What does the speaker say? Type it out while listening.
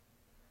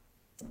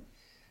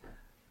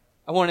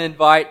I want to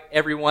invite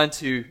everyone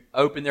to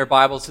open their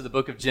Bibles to the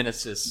book of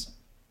Genesis.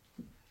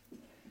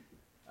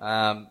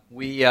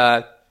 We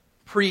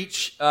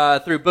preach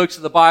through books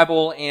of the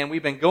Bible, and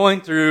we've been going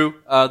through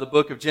the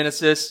book of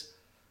Genesis,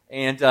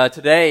 and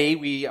today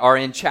we are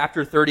in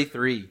chapter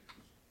 33.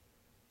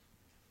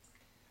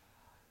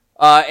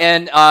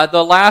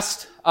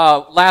 The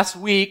last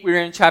week we were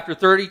in chapter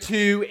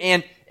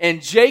 32,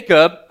 and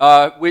Jacob,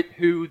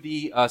 who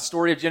the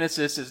story of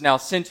Genesis is now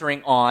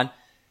centering on,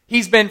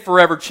 he's been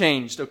forever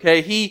changed,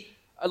 okay? He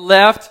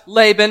left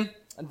Laban.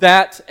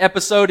 That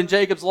episode in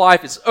Jacob's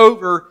life is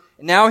over,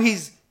 and now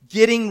he's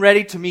getting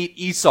ready to meet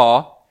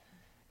Esau.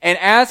 And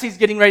as he's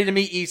getting ready to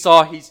meet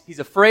Esau, he's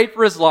afraid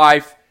for his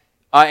life,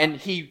 and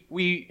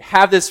we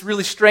have this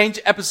really strange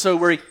episode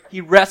where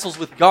he wrestles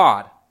with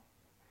God.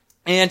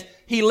 And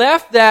he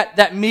left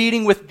that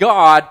meeting with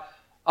God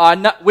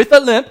with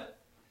a limp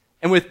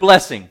and with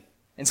blessing.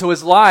 And so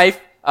his life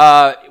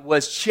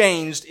was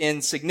changed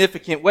in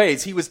significant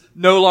ways. He was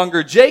no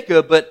longer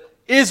Jacob, but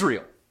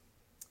Israel.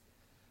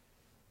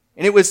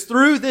 And it was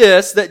through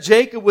this that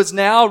Jacob was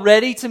now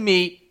ready to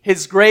meet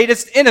his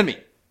greatest enemy,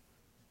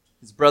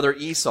 his brother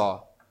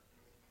Esau.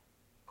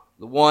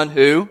 The one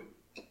who,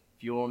 if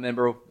you'll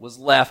remember, was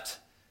left.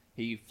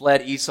 He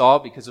fled Esau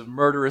because of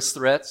murderous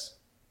threats.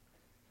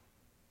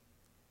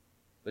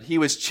 But he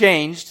was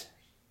changed,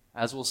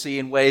 as we'll see,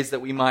 in ways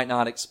that we might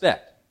not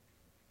expect.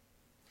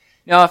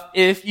 Now,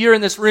 if you're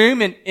in this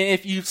room and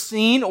if you've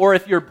seen or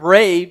if you're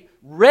brave,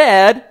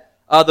 read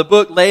the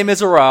book Les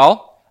Miserables,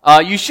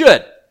 you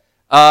should.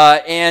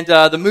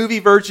 The movie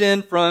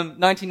version from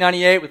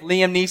 1998 with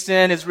Liam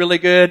Neeson is really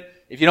good.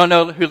 If you don't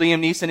know who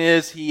Liam Neeson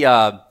is, he's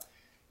a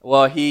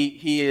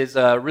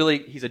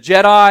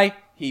Jedi.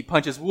 He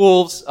punches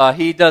wolves.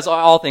 He does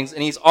all things,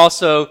 and he's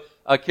also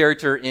a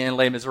character in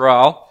Les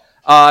Miserables.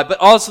 But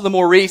also the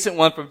more recent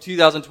one from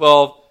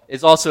 2012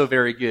 is also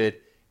very good.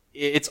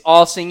 It's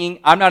all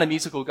singing. I'm not a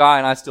musical guy,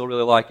 and I still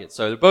really like it.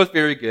 So they're both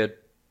very good.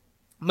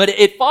 But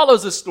it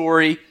follows a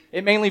story.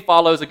 It mainly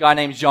follows a guy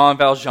named Jean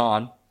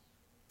Valjean.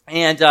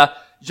 And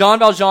Jean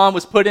Valjean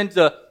was put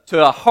into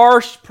a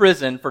harsh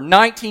prison for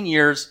 19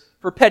 years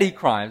for petty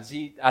crimes.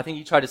 I think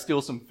he tried to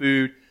steal some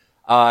food,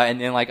 and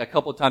then like a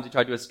couple of times he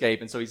tried to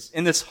escape. And so he's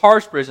in this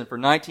harsh prison for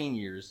 19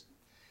 years.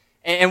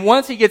 And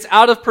once he gets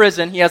out of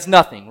prison, he has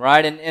nothing,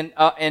 right?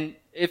 And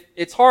if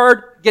it's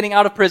hard getting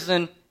out of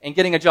prison and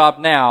getting a job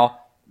now,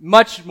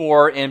 much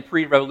more in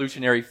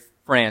pre-revolutionary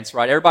France,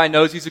 right? Everybody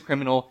knows he's a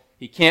criminal.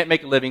 He can't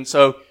make a living,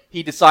 so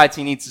he decides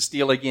he needs to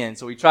steal again.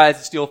 So he tries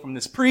to steal from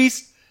this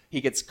priest.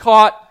 He gets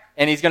caught,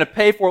 and he's going to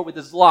pay for it with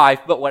his life.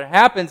 But what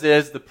happens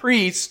is the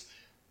priest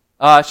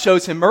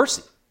shows him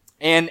mercy,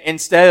 and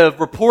instead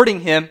of reporting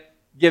him,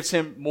 gives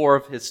him more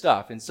of his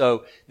stuff. And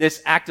so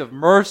this act of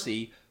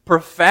mercy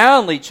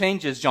profoundly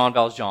changes Jean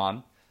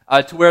Valjean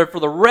to where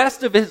for the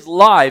rest of his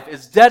life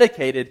is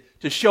dedicated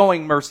to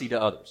showing mercy to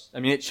others.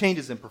 I mean, it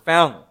changes him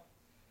profoundly.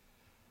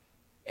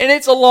 And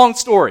it's a long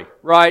story,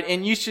 right?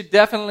 And you should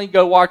definitely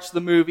go watch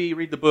the movie,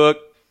 read the book.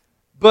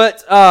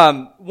 But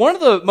one of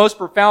the most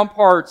profound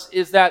parts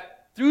is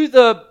that through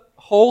the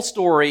whole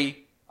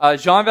story,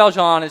 Jean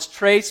Valjean is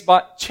chased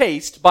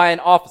by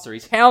an officer.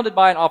 He's hounded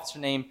by an officer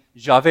named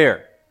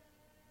Javert.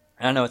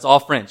 I know it's all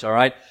French, all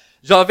right?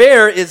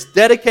 Javert is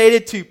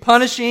dedicated to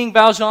punishing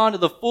Valjean to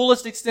the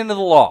fullest extent of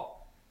the law.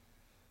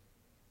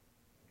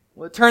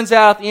 Well, it turns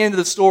out at the end of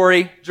the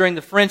story, during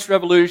the French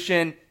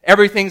Revolution,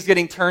 everything's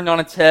getting turned on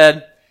its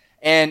head,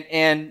 and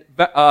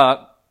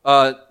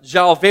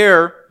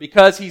Javert,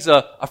 because he's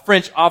a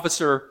French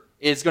officer,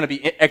 is going to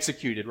be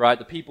executed, right?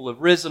 The people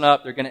have risen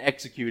up, they're going to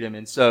execute him,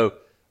 and so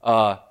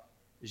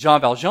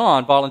Jean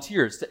Valjean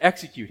volunteers to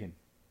execute him.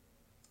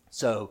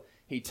 So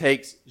he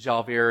takes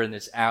Javert in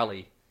this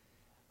alley,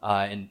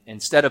 and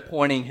instead of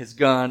pointing his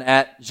gun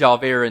at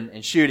Javert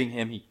and shooting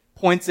him, he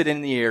points it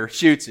in the air,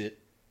 shoots it,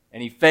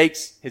 and he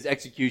fakes his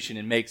execution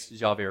and makes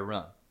Javert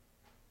run.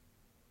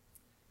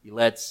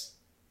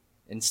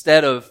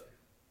 Instead of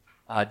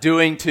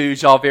doing to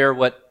Javert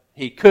what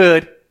he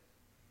could,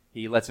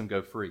 he lets him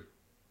go free.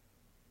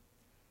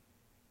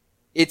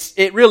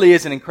 It really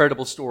is an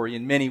incredible story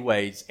in many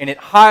ways, and it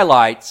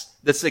highlights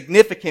the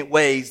significant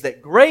ways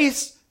that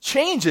grace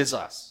changes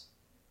us.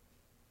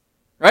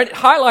 Right? It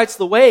highlights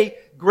the way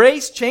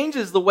grace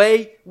changes the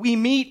way we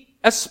meet,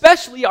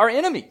 especially our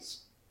enemies.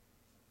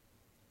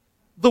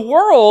 The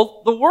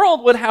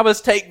world would have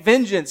us take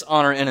vengeance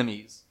on our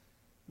enemies.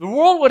 The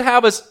world would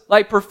have us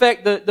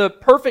perfect the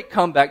perfect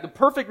comeback, the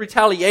perfect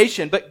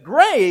retaliation, but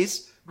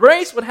grace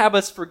would have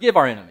us forgive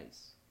our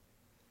enemies.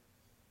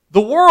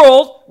 The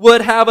world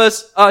would have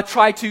us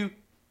try to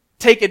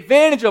take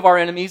advantage of our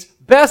enemies,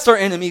 best our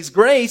enemies.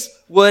 Grace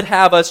would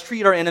have us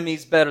treat our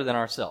enemies better than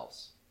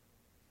ourselves.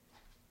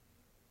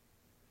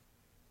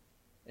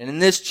 And in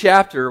this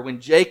chapter,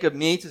 when Jacob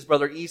meets his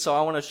brother Esau,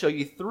 I want to show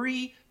you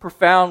 3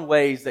 profound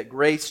ways that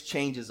grace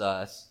changes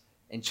us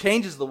and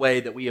changes the way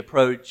that we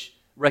approach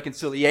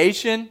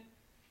reconciliation,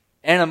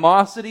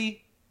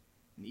 animosity,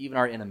 and even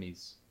our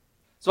enemies.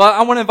 So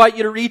I want to invite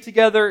you to read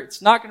together.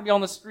 It's not going to be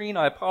on the screen.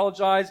 I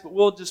apologize, but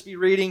we'll just be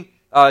reading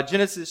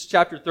Genesis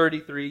chapter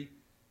 33,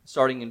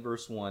 starting in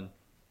verse 1.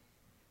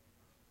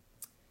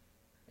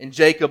 And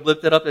Jacob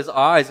lifted up his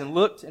eyes and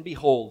looked, and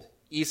behold,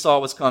 Esau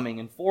was coming,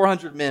 and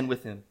 400 men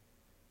with him.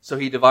 So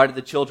he divided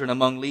the children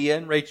among Leah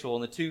and Rachel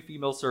and the 2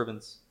 female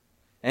servants.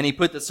 And he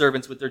put the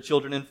servants with their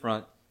children in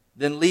front,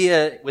 then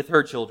Leah with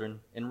her children,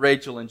 and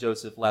Rachel and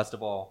Joseph last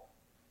of all.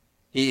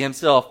 He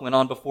himself went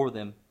on before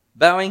them,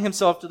 bowing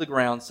himself to the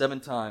ground 7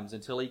 times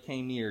until he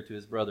came near to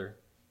his brother.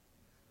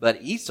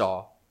 But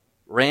Esau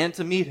ran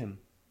to meet him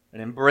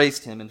and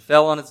embraced him and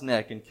fell on his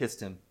neck and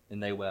kissed him,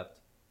 and they wept.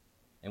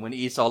 And when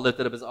Esau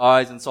lifted up his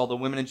eyes and saw the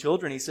women and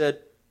children, he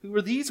said, "Who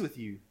are these with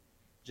you?"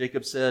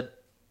 Jacob said,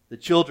 "The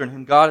children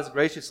whom God has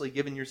graciously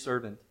given your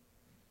servant."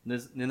 And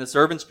then the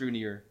servants drew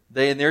near,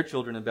 they and their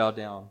children, and bowed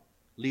down.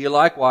 Leah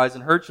likewise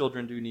and her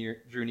children drew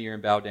near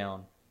and bowed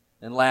down.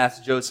 And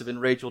last Joseph and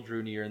Rachel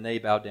drew near, and they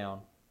bowed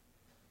down.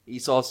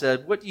 Esau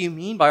said, "What do you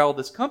mean by all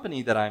this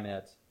company that I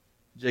met?"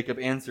 Jacob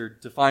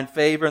answered, "To find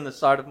favor in the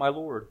sight of my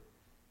Lord."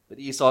 But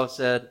Esau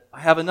said,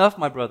 "I have enough,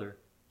 my brother.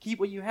 Keep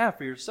what you have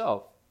for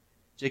yourself."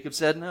 Jacob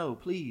said, "No,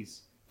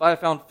 please. If I have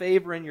found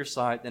favor in your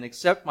sight, then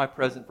accept my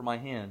present from my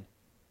hand.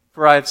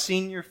 For I have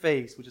seen your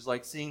face, which is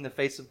like seeing the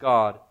face of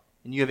God,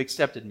 and you have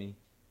accepted me.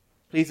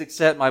 Please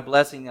accept my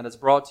blessing that is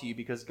brought to you,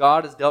 because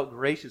God has dealt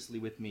graciously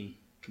with me,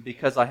 and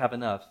because I have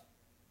enough."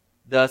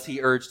 Thus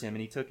he urged him,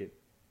 and he took it.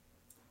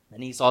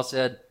 And Esau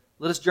said,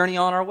 "Let us journey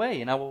on our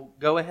way, and I will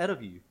go ahead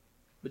of you."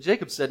 But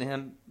Jacob said to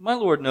him, "My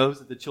Lord knows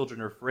that the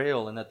children are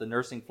frail, and that the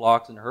nursing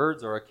flocks and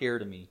herds are a care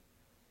to me.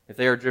 If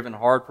they are driven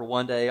hard for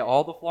one day,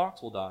 all the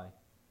flocks will die.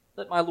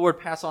 Let my Lord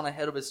pass on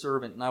ahead of his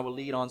servant, and I will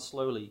lead on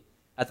slowly,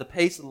 at the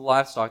pace of the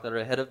livestock that are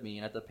ahead of me,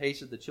 and at the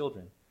pace of the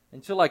children,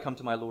 until I come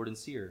to my Lord in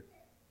Seir."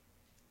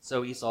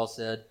 So Esau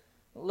said,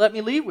 "Let me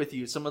leave with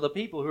you some of the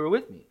people who are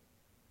with me."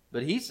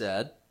 But he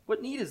said,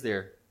 "What need is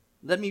there?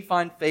 Let me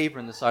find favor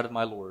in the sight of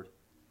my Lord."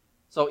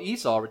 So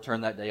Esau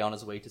returned that day on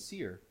his way to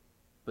Seir.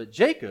 But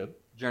Jacob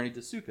journeyed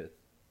to Succoth,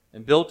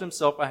 and built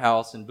himself a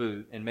house and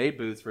made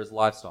booths for his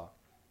livestock.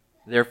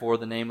 Therefore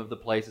the name of the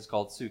place is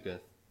called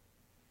Succoth.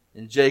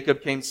 And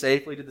Jacob came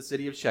safely to the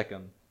city of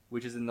Shechem,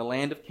 which is in the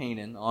land of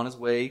Canaan, on his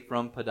way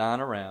from Padan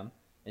Aram,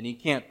 and he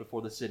camped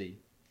before the city.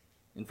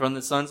 And from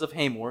the sons of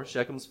Hamor,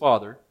 Shechem's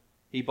father,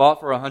 he bought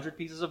for 100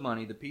 pieces of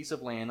money the piece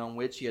of land on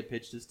which he had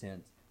pitched his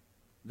tent.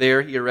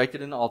 There he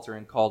erected an altar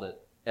and called it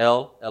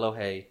El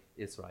Elohe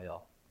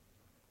Israel.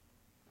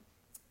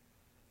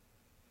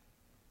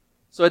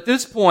 So at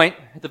this point,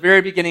 at the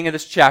very beginning of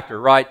this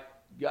chapter, right,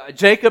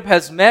 Jacob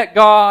has met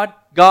God,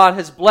 God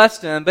has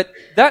blessed him, but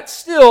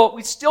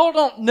we still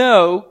don't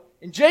know,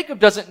 and Jacob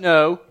doesn't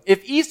know,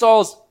 if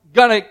Esau's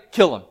gonna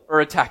kill him or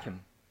attack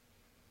him.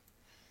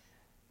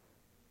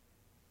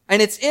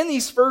 And it's in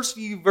these first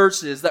few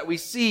verses that we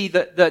see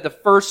the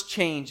first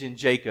change in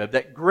Jacob,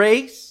 that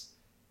grace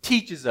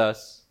teaches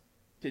us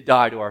to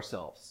die to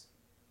ourselves.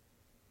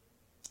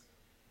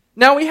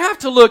 Now we have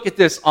to look at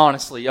this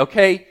honestly,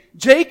 okay?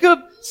 Jacob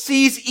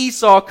sees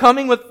Esau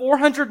coming with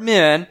 400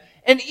 men,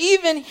 and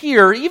even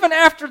here, even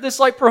after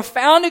this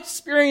profound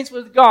experience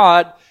with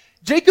God,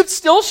 Jacob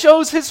still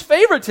shows his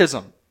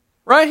favoritism,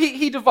 right?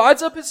 He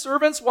divides up his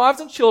servants, wives,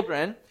 and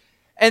children,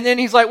 and then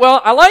he's like,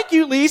 "Well, I like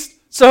you least,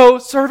 so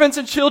servants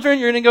and children,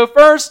 you're going to go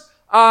first.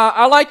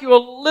 I like you a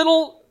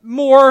little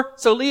more,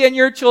 so Leah and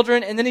your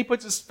children," and then he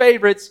puts his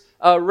favorites,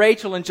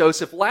 Rachel and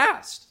Joseph,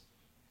 last.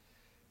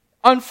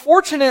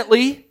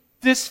 Unfortunately,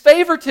 this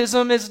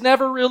favoritism is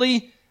never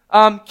really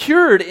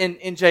cured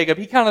in Jacob.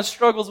 He kind of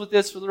struggles with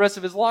this for the rest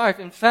of his life.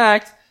 In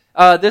fact,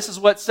 this is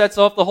what sets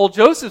off the whole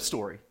Joseph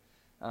story,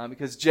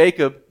 because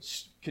Jacob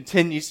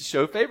continues to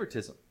show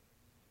favoritism.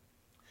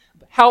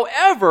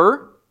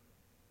 However,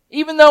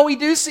 even though we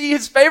do see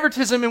his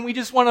favoritism and we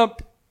just want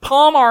to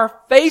palm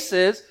our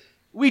faces,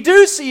 we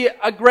do see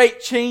a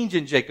great change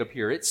in Jacob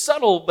here. It's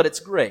subtle, but it's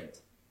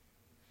great.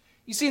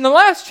 You see, in the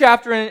last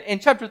chapter, in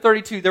chapter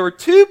 32, there were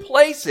 2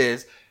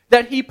 places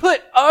that he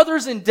put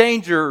others in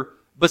danger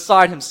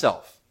beside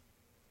himself.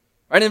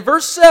 Right, in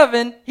verse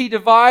 7, he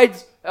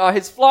divides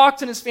his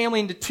flocks and his family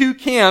into 2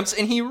 camps,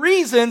 and he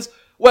reasons,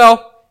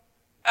 well,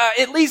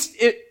 at least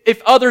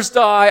if others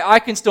die, I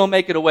can still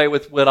make it away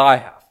with what I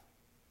have.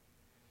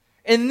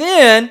 And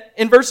then,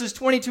 in verses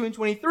 22 and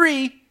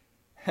 23,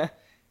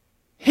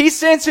 he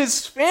sends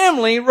his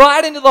family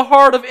right into the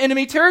heart of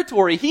enemy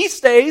territory. He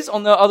stays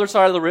on the other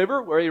side of the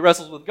river where he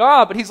wrestles with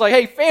God, but he's like,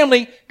 "Hey,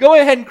 family, go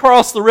ahead and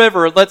cross the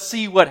river. Let's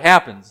see what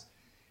happens."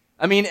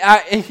 I mean,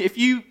 if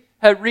you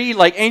read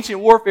ancient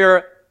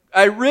warfare,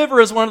 a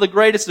river is one of the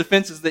greatest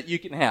defenses that you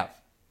can have.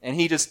 And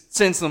he just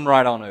sends them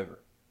right on over.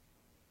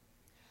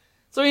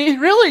 So he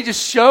really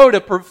just showed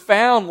a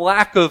profound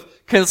lack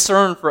of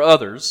concern for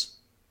others.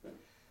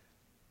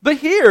 But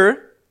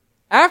here,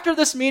 after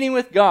this meeting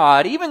with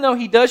God, even though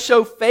he does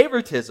show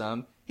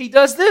favoritism, he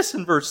does this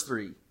in verse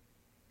 3.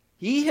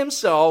 He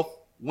himself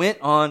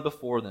went on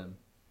before them,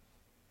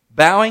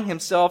 bowing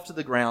himself to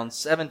the ground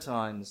 7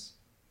 times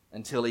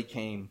until he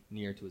came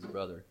near to his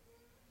brother.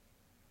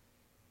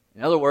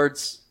 In other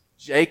words,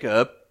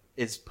 Jacob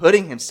is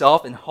putting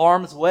himself in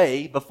harm's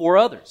way before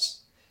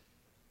others.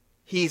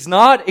 he's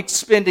not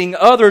expending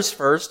others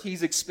first,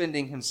 he's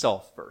expending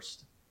himself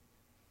first.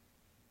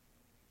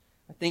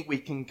 I think we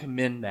can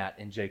commend that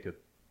in Jacob.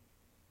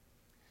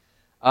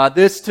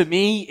 This, to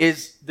me,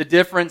 is the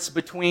difference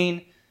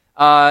between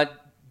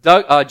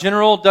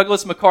General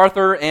Douglas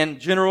MacArthur and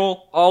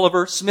General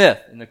Oliver Smith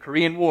in the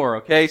Korean War.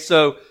 Okay,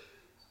 so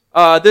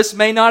this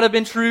may not have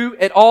been true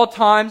at all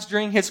times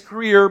during his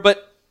career,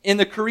 but in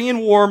the Korean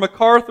War,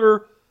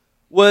 MacArthur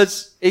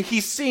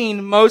he's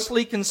seen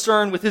mostly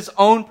concerned with his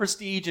own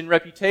prestige and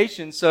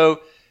reputation. So,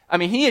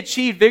 he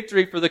achieved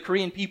victory for the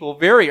Korean people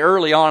very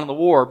early on in the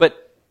war,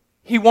 but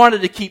he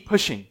wanted to keep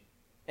pushing.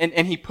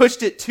 And he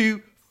pushed it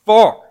too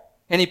far.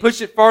 And he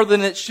pushed it farther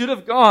than it should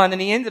have gone,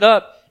 and he ended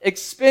up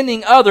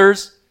expending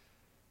others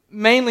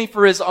mainly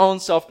for his own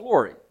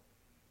self-glory.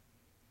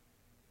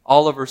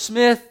 Oliver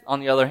Smith, on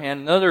the other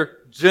hand, another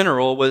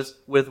general, was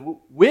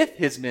with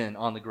his men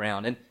on the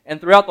ground.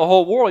 And throughout the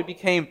whole war, he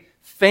became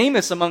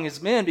famous among his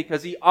men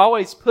because he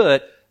always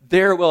put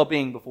their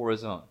well-being before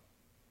his own.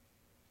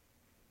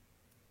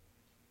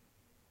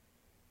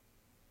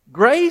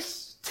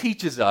 Grace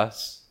teaches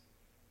us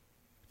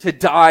to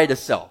die to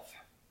self,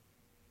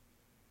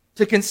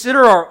 to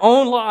consider our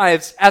own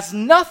lives as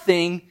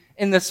nothing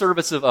in the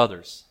service of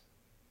others.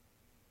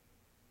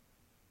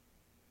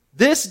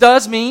 This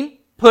does mean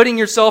putting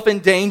yourself in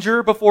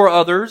danger before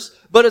others,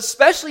 but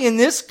especially in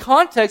this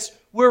context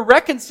where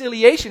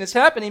reconciliation is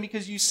happening,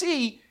 because you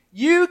see,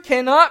 you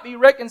cannot be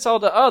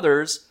reconciled to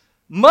others,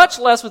 much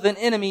less with an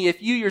enemy,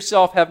 if you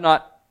yourself have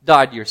not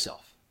died to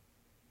yourself.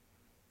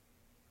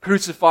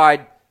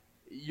 Crucified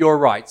your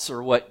rights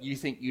or what you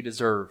think you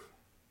deserve.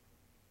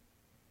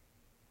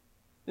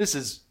 This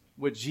is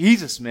what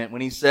Jesus meant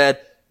when he said,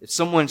 if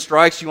someone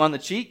strikes you on the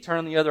cheek,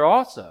 turn the other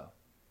also.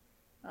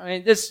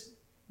 This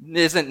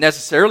isn't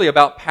necessarily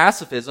about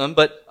pacifism,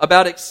 but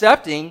about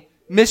accepting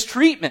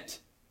mistreatment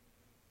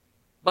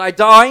by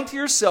dying to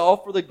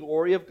yourself for the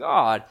glory of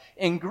God.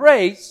 And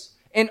grace,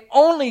 and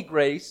only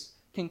grace,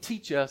 can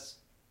teach us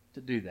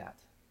to do that.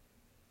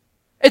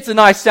 It's a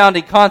nice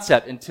sounding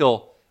concept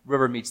until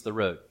rubber meets the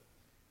road.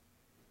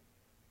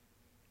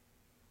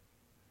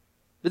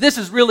 But this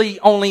is really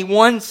only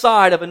one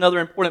side of another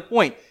important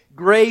point.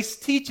 Grace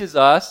teaches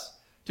us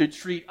to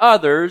treat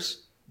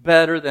others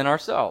better than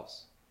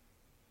ourselves.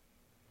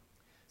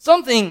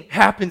 Something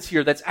happens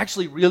here that's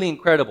actually really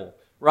incredible,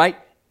 right?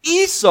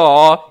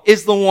 Esau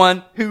is the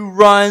one who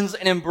runs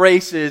and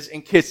embraces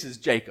and kisses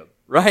Jacob,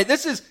 right?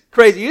 This is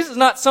crazy. This is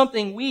not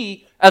something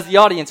we, as the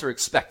audience, are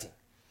expecting.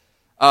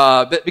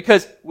 But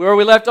because where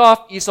we left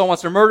off, Esau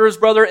wants to murder his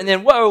brother, and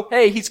then, whoa,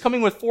 hey, he's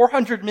coming with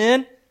 400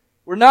 men.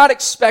 We're not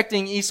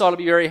expecting Esau to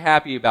be very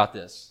happy about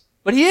this.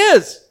 But he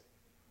is.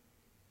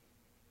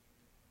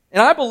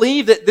 And I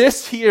believe that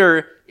this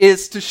here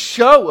is to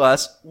show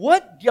us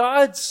what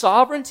God's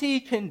sovereignty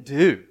can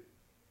do.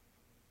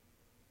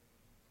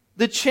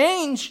 The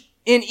change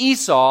in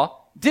Esau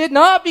did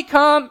not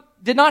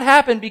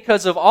happen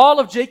because of all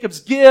of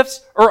Jacob's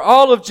gifts or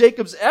all of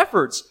Jacob's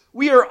efforts.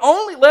 We are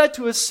only led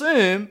to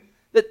assume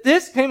that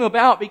this came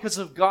about because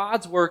of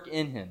God's work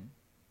in him.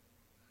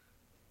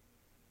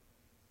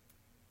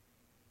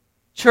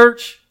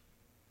 Church,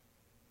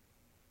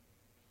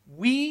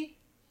 we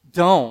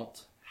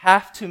don't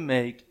have to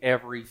make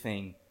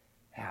everything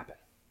happen.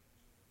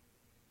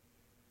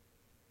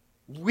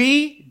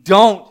 We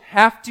don't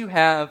have to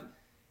have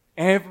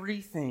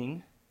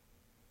everything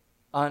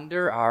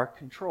under our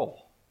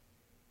control.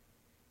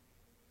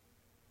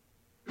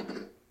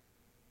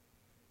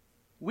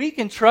 We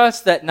can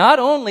trust that not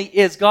only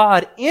is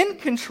God in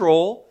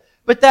control,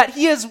 but that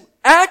He is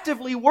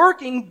actively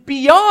working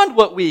beyond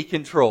what we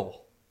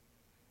control.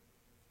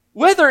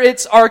 Whether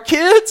it's our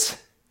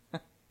kids,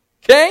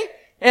 okay?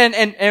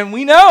 And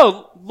we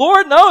know,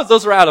 Lord knows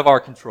those are out of our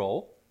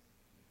control.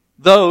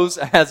 Those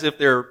as if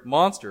they're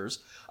monsters.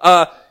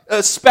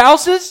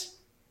 Spouses,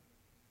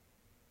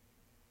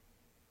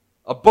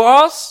 a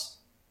boss,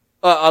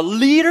 a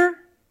leader,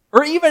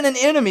 or even an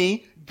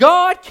enemy,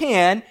 God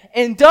can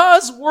and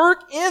does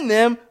work in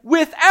them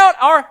without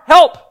our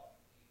help.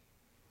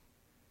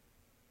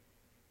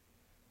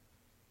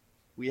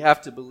 We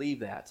have to believe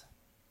that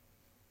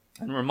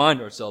and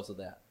remind ourselves of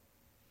that.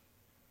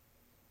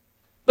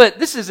 But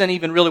this isn't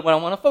even really what I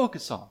want to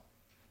focus on.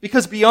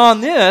 Because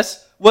beyond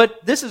this,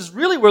 this is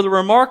really where the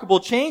remarkable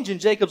change in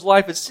Jacob's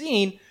life is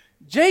seen.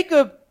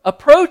 Jacob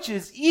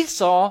approaches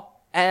Esau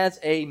as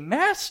a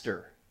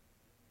master.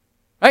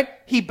 Right?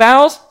 He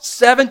bows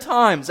 7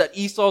 times at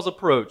Esau's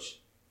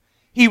approach.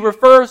 He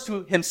refers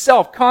to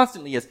himself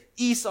constantly as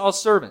Esau's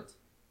servant.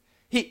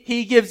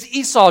 He gives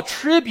Esau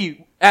tribute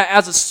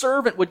as a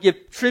servant would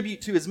give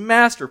tribute to his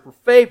master for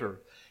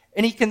favor.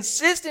 And he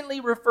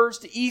consistently refers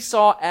to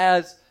Esau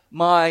as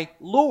my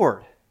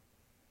Lord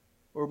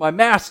or my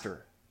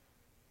master.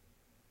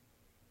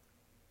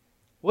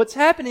 What's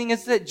happening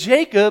is that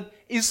Jacob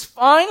is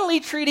finally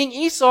treating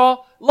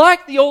Esau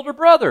like the older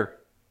brother.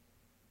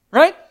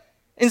 Right?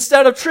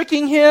 Instead of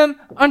tricking him,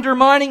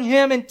 undermining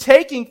him, and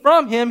taking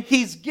from him,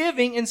 he's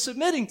giving and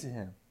submitting to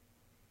him.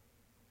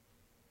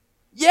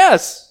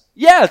 Yes,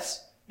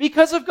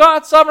 Because of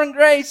God's sovereign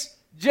grace,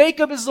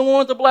 Jacob is the one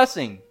with the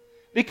blessing.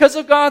 Because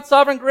of God's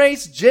sovereign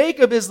grace,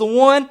 Jacob is the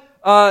one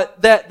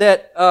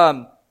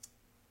that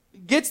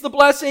gets the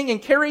blessing and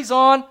carries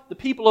on the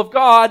people of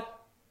God.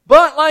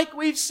 But like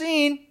we've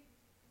seen,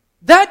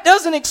 that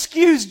doesn't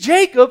excuse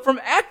Jacob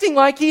from acting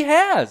like he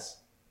has.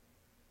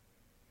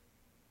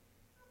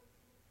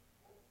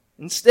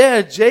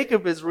 Instead,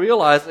 Jacob is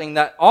realizing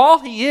that all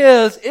he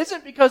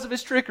isn't because of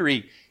his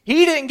trickery.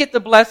 He didn't get the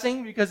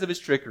blessing because of his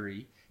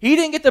trickery. He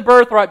didn't get the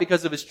birthright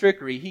because of his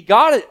trickery. He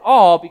got it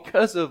all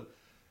because of,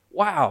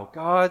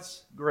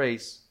 God's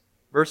grace.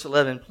 Verse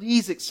 11,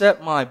 please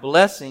accept my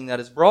blessing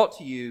that is brought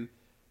to you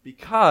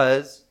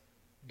because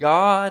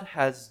God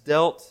has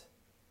dealt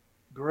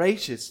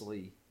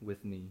graciously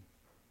with me.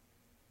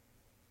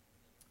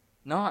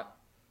 Not,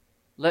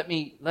 let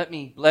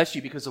me bless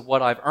you because of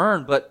what I've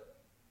earned, but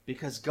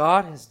because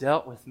God has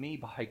dealt with me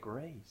by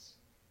grace.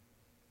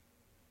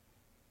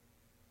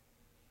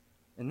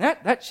 And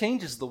that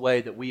changes the way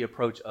that we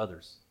approach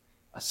others,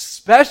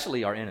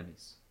 especially our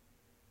enemies.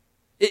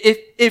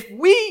 If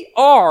we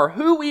are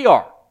who we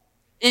are,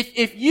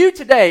 if you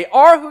today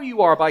are who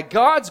you are by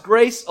God's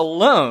grace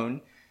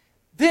alone,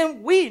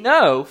 then we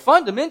know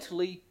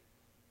fundamentally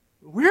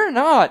we're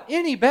not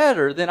any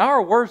better than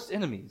our worst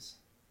enemies.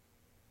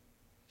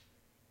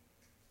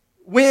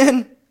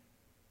 When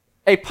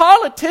a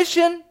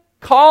politician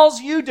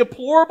calls you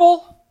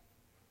deplorable,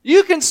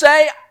 you can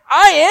say,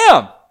 I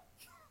am.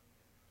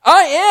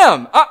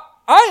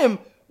 I am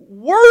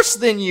worse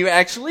than you,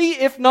 actually,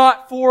 if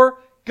not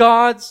for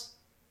God's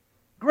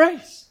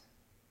grace.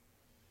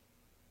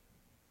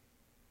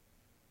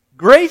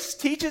 Grace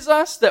teaches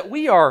us that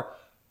we are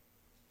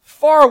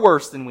far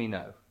worse than we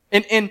know.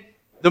 And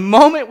the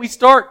moment we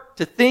start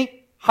to think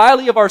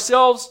highly of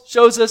ourselves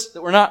shows us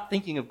that we're not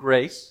thinking of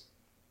grace.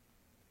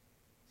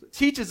 It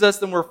teaches us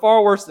that we're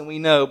far worse than we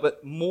know,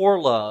 but more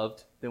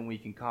loved than we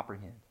can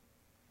comprehend.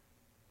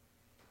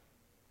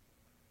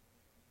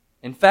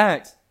 In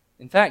fact,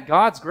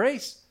 God's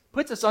grace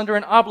puts us under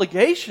an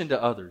obligation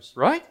to others,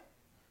 right?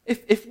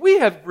 If we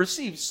have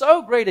received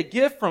so great a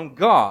gift from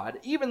God,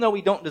 even though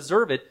we don't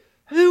deserve it,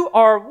 who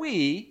are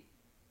we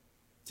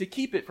to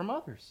keep it from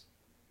others?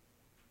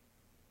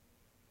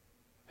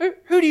 Who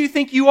do you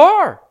think you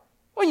are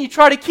when you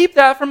try to keep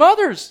that from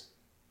others?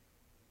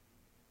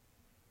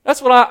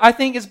 That's what I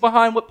think is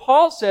behind what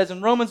Paul says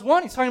in Romans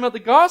 1. He's talking about the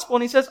gospel,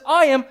 and he says,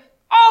 I am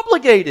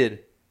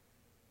obligated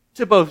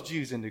to both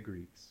Jews and to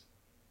Greeks.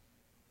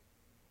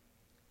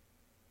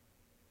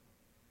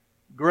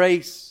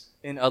 Grace,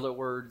 in other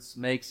words,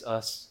 makes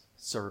us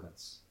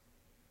servants.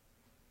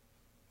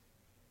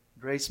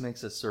 Grace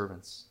makes us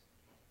servants.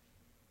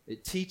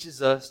 It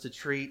teaches us to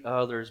treat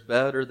others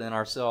better than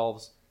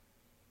ourselves,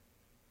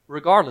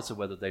 regardless of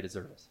whether they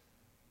deserve it.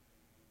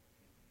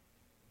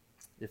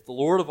 If the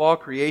Lord of all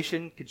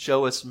creation could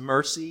show us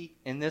mercy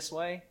in this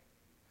way,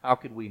 how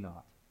could we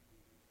not?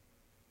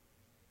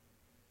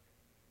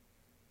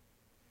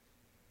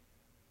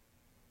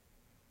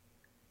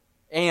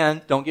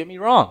 And don't get me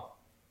wrong.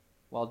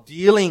 While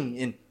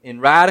dealing in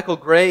radical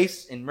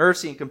grace and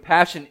mercy and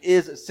compassion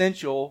is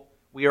essential,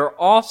 we are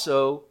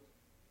also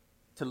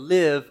to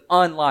live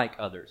unlike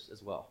others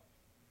as well.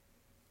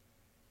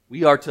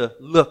 We are to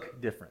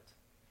look different.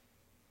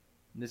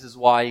 And this is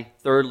why,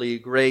 thirdly,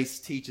 grace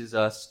teaches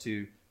us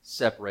to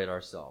separate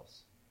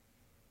ourselves.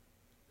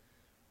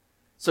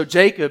 So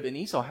Jacob and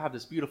Esau have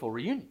this beautiful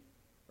reunion,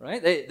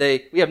 right?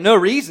 We have no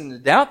reason to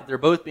doubt that they're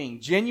both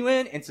being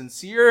genuine and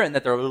sincere and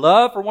that their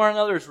love for one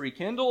another is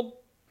rekindled.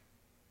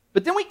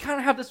 But then we kind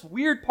of have this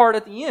weird part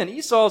at the end.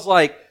 Esau's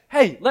like,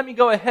 hey, let me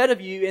go ahead of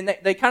you. And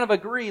they kind of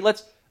agree, we're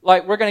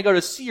going to go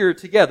to Seir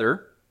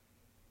together.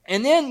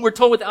 And then we're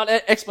told without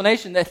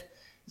explanation that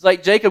it's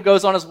like Jacob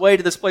goes on his way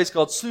to this place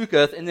called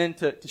Succoth and then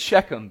to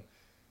Shechem.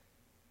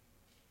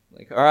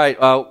 Like, all right,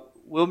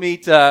 we'll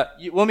meet you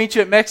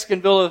at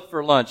Mexican Villa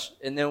for lunch.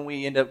 And then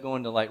we end up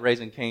going to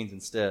Raising Cane's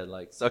instead,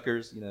 like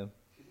suckers,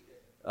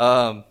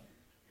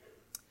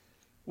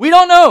 We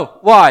don't know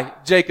why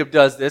Jacob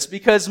does this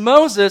because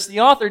Moses, the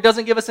author,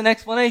 doesn't give us an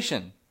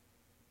explanation.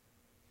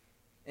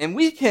 And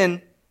we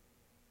can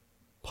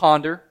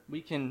ponder,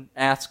 we can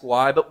ask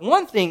why, but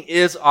one thing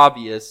is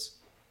obvious.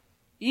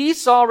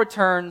 Esau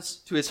returns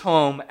to his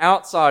home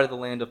outside of the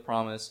land of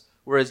promise,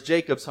 whereas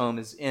Jacob's home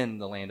is in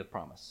the land of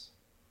promise.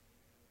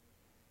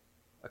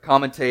 A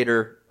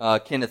commentator,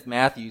 Kenneth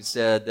Matthews,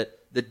 said that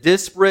the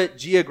disparate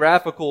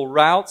geographical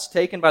routes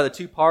taken by the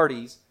two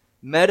parties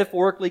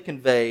metaphorically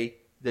convey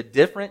the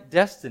different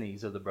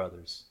destinies of the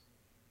brothers.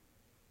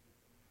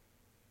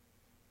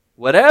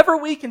 Whatever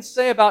we can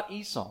say about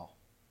Esau,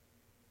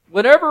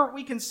 whatever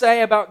we can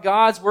say about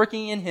God's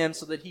working in him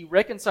so that he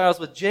reconciles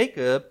with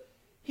Jacob,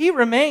 he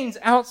remains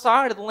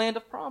outside of the land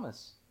of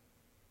promise.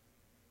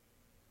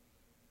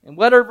 And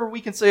whatever we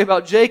can say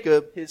about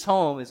Jacob, his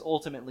home is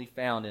ultimately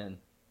found in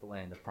the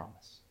land of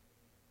promise.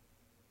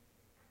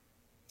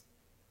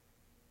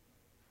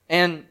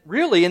 And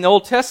really, in the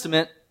Old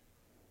Testament,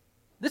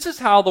 this is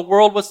how the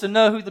world was to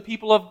know who the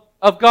people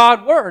of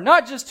God were.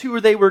 Not just who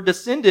they were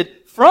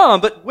descended from,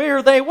 but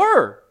where they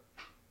were.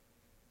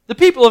 The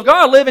people of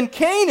God live in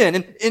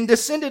Canaan and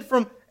descended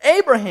from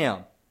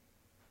Abraham.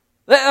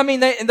 I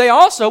mean, they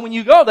also, when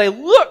you go, they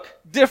look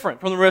different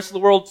from the rest of the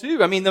world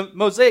too. I mean, the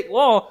Mosaic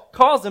Law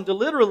caused them to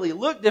literally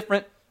look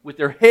different with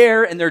their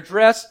hair and their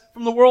dress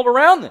from the world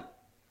around them.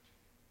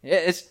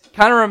 It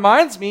kind of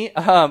reminds me,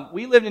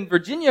 we lived in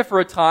Virginia for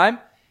a time,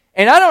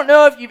 and I don't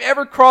know if you've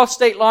ever crossed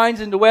state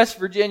lines into West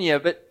Virginia,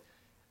 but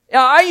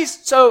I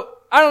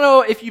don't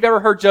know if you've ever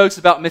heard jokes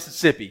about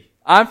Mississippi.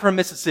 I'm from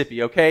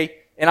Mississippi, okay?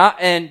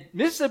 And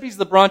Mississippi's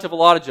the brunt of a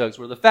lot of jokes.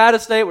 We're the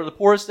fattest state, we're the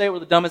poorest state, we're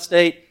the dumbest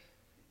state.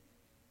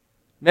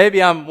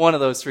 Maybe I'm one of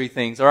those three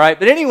things, all right?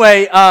 But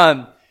anyway,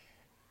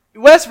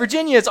 West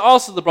Virginia is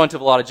also the brunt of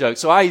a lot of jokes.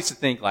 So I used to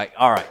think like,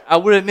 all right, I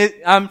would admit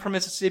I'm from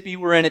Mississippi,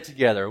 we're in it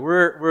together.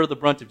 We're the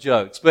brunt of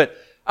jokes. But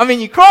I mean,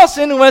 you cross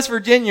into West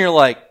Virginia, you're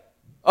like,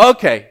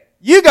 okay,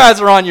 you guys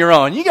are on your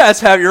own. You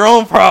guys have your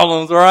own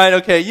problems, all right?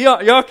 Okay,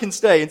 y'all can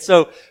stay. And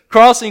so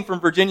crossing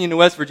from Virginia to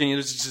West Virginia,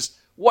 there's just,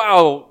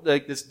 wow,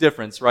 like this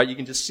difference, right? You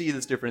can just see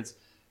this difference.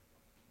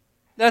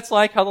 That's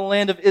like how the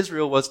land of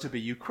Israel was to be.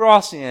 You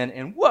cross in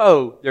and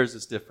whoa, there's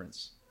this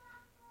difference.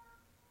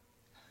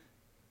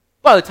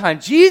 By the time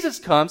Jesus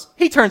comes,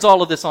 He turns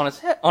all of this on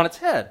its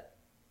head.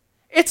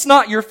 It's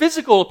not your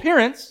physical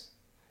appearance.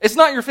 It's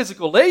not your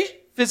physical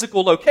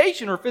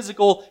location or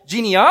physical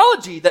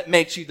genealogy that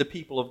makes you the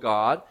people of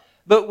God,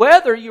 but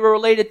whether you are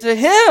related to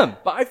Him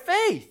by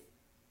faith.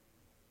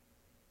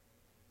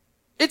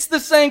 It's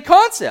the same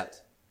concept.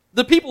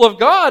 The people of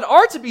God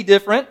are to be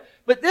different,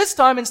 but this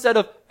time instead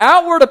of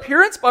outward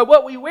appearance by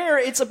what we wear,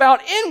 it's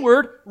about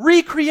inward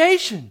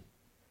recreation.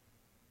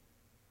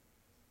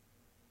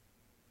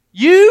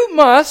 You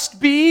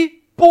must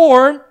be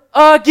born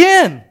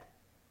again.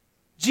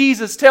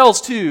 Jesus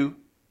tells to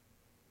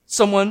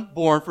someone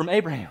born from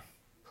Abraham.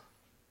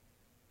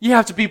 You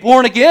have to be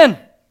born again.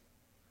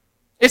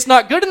 It's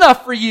not good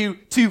enough for you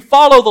to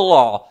follow the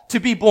law,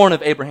 to be born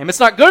of Abraham. It's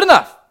not good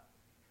enough.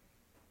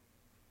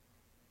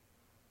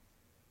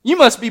 You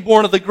must be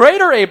born of the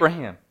greater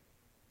Abraham.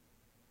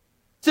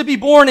 To be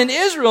born in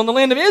Israel, in the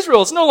land of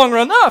Israel, is no longer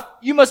enough.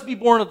 You must be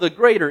born of the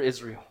greater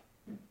Israel.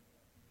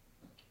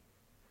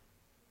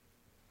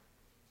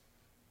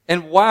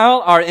 And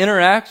while our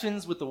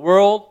interactions with the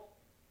world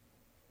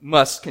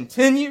must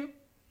continue,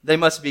 they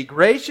must be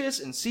gracious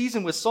and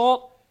seasoned with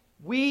salt,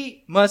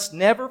 we must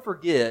never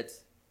forget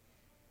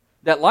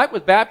that, like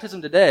with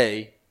baptism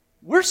today,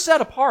 we're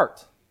set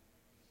apart.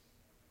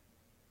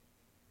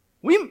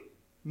 We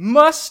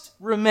must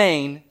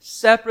remain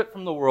separate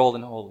from the world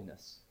in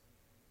holiness.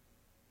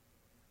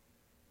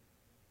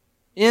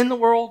 In the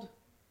world,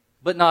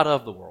 but not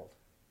of the world.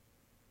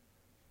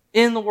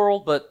 In the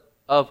world, but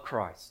of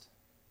Christ.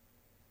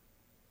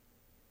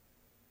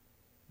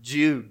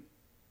 Jude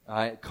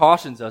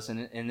cautions us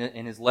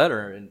in his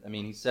letter, and I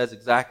mean, he says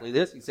exactly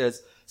this. He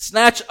says,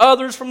 snatch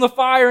others from the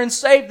fire and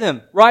save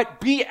them, right?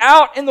 Be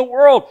out in the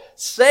world.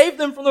 Save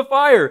them from the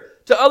fire.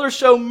 To others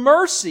show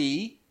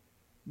mercy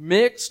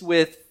mixed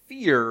with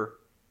fear,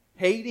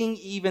 hating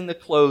even the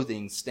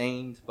clothing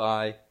stained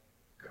by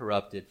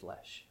corrupted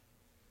flesh.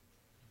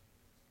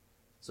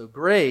 So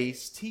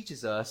grace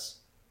teaches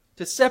us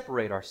to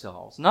separate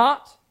ourselves,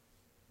 not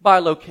by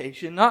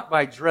location, not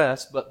by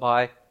dress, but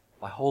by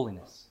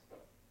holiness.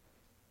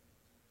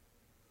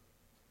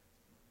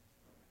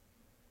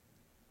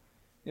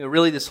 You know,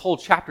 really this whole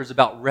chapter is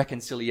about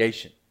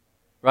reconciliation,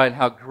 right? And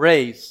how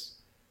grace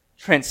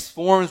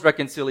transforms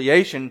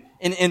reconciliation.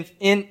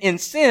 In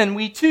sin,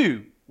 we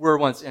too were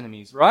once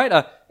enemies,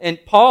 right? And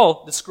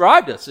Paul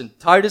described us in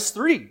Titus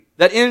 3,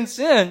 that in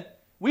sin,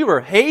 we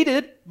were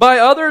hated by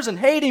others and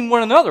hating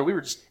one another. We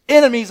were just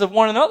enemies of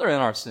one another in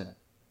our sin.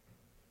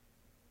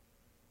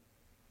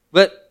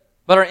 But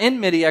our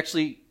enmity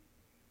actually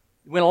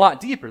went a lot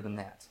deeper than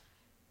that.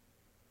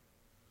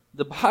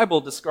 The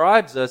Bible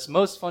describes us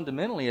most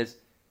fundamentally as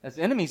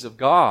enemies of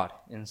God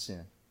in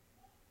sin.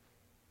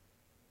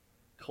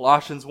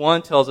 Colossians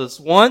 1 tells us,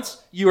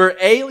 once you were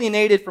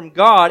alienated from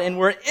God and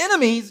were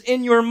enemies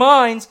in your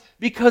minds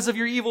because of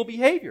your evil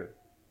behavior.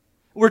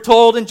 We're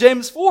told in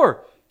James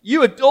 4,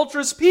 you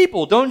adulterous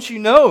people, don't you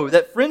know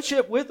that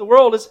friendship with the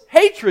world is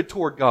hatred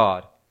toward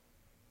God?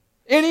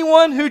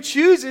 Anyone who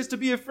chooses to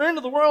be a friend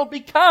of the world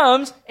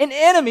becomes an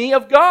enemy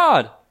of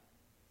God.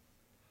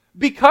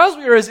 Because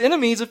we are His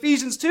enemies,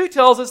 Ephesians 2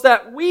 tells us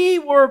that we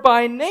were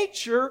by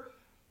nature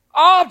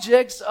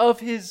objects of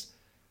His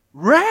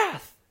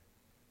wrath.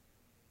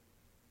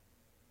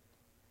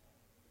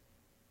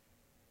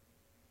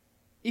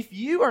 If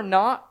you are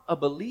not a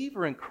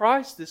believer in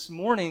Christ this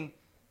morning,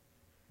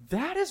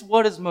 that is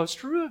what is most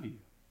true of you.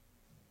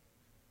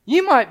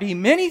 You might be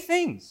many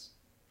things.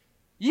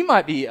 You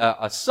might be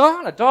a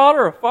son, a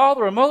daughter, a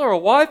father, a mother, a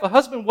wife, a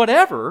husband,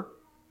 whatever.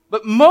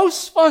 But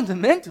most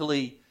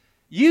fundamentally,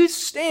 you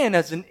stand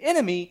as an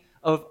enemy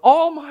of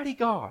Almighty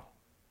God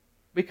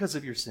because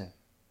of your sin.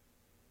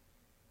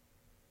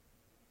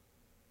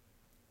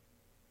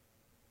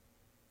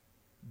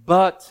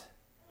 But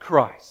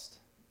Christ.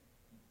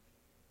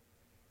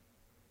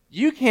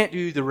 You can't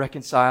do the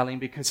reconciling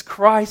because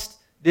Christ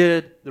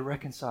did the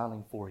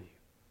reconciling for you.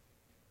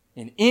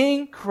 And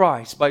in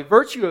Christ, by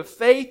virtue of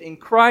faith in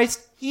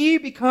Christ, He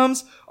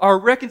becomes our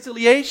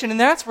reconciliation, and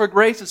that's where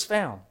grace is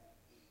found.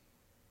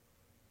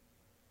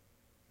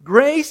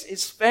 Grace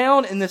is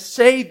found in the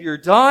Savior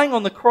dying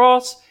on the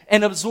cross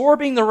and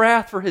absorbing the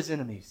wrath for His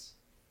enemies.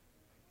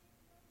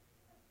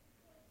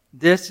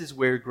 This is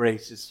where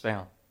grace is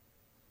found.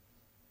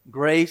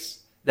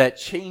 Grace that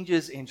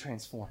changes and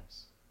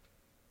transforms.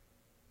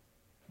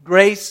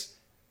 Grace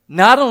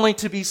not only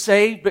to be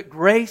saved, but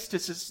grace to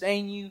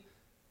sustain you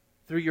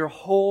through your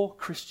whole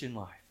Christian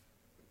life.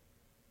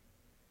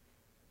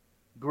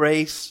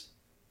 Grace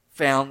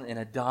found in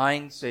a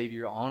dying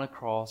Savior on a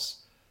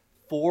cross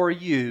for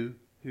you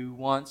who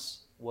once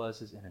was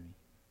His enemy.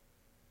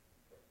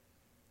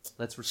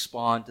 Let's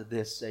respond to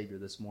this Savior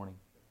this morning.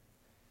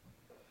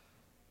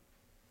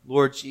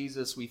 Lord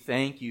Jesus, we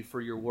thank You for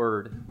Your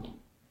Word.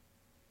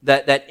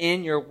 That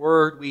in Your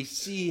Word we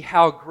see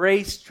how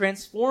grace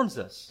transforms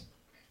us.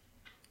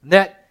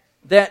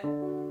 That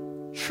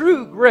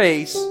true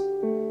grace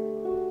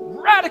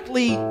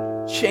radically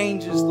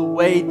changes the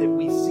way that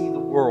we see the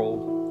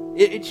world.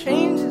 It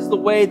changes the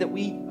way that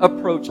we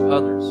approach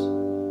others.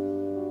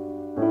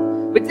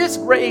 But this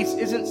grace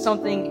isn't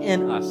something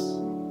in us.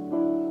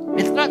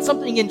 It's not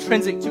something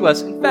intrinsic to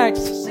us. In fact,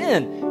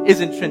 sin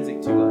is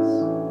intrinsic to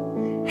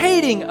us.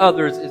 Hating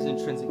others is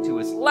intrinsic to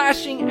us.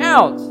 Lashing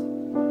out.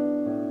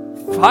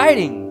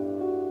 Fighting.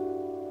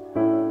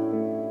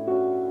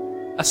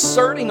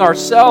 Asserting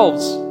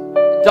ourselves.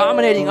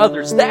 Dominating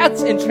others.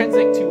 That's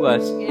intrinsic to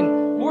us.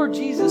 And Lord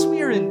Jesus,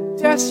 we are in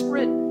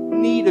desperate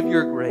need of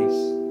Your grace.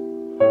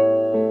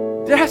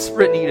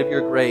 Desperate need of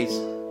Your grace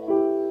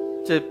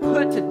to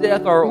put to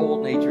death our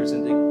old natures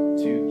and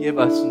to give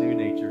us new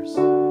natures.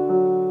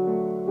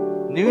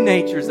 New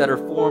natures that are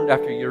formed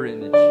after Your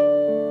image.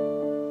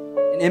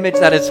 An image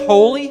that is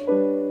holy,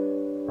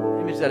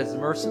 an image that is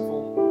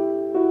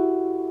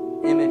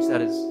merciful, an image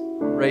that is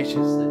gracious,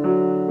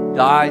 that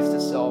dies to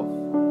self,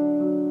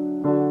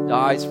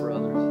 dies for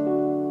others.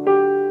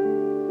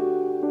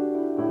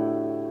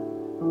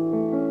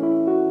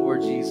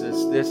 Lord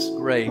Jesus, this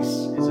grace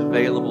is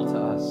available to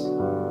us.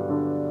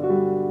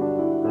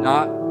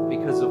 Not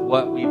because of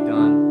what we've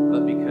done,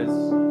 but because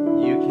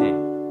You came.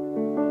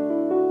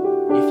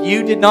 If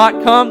You did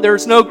not come, there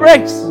is no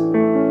grace.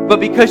 But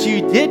because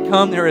You did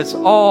come, there is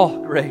all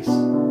grace.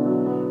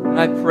 And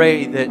I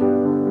pray that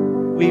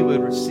we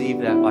would receive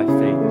that by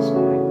faith this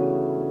morning.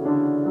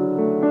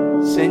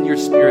 Send Your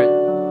Spirit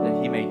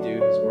that He may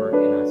do His work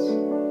in us.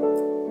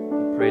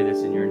 We pray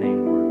this in Your name.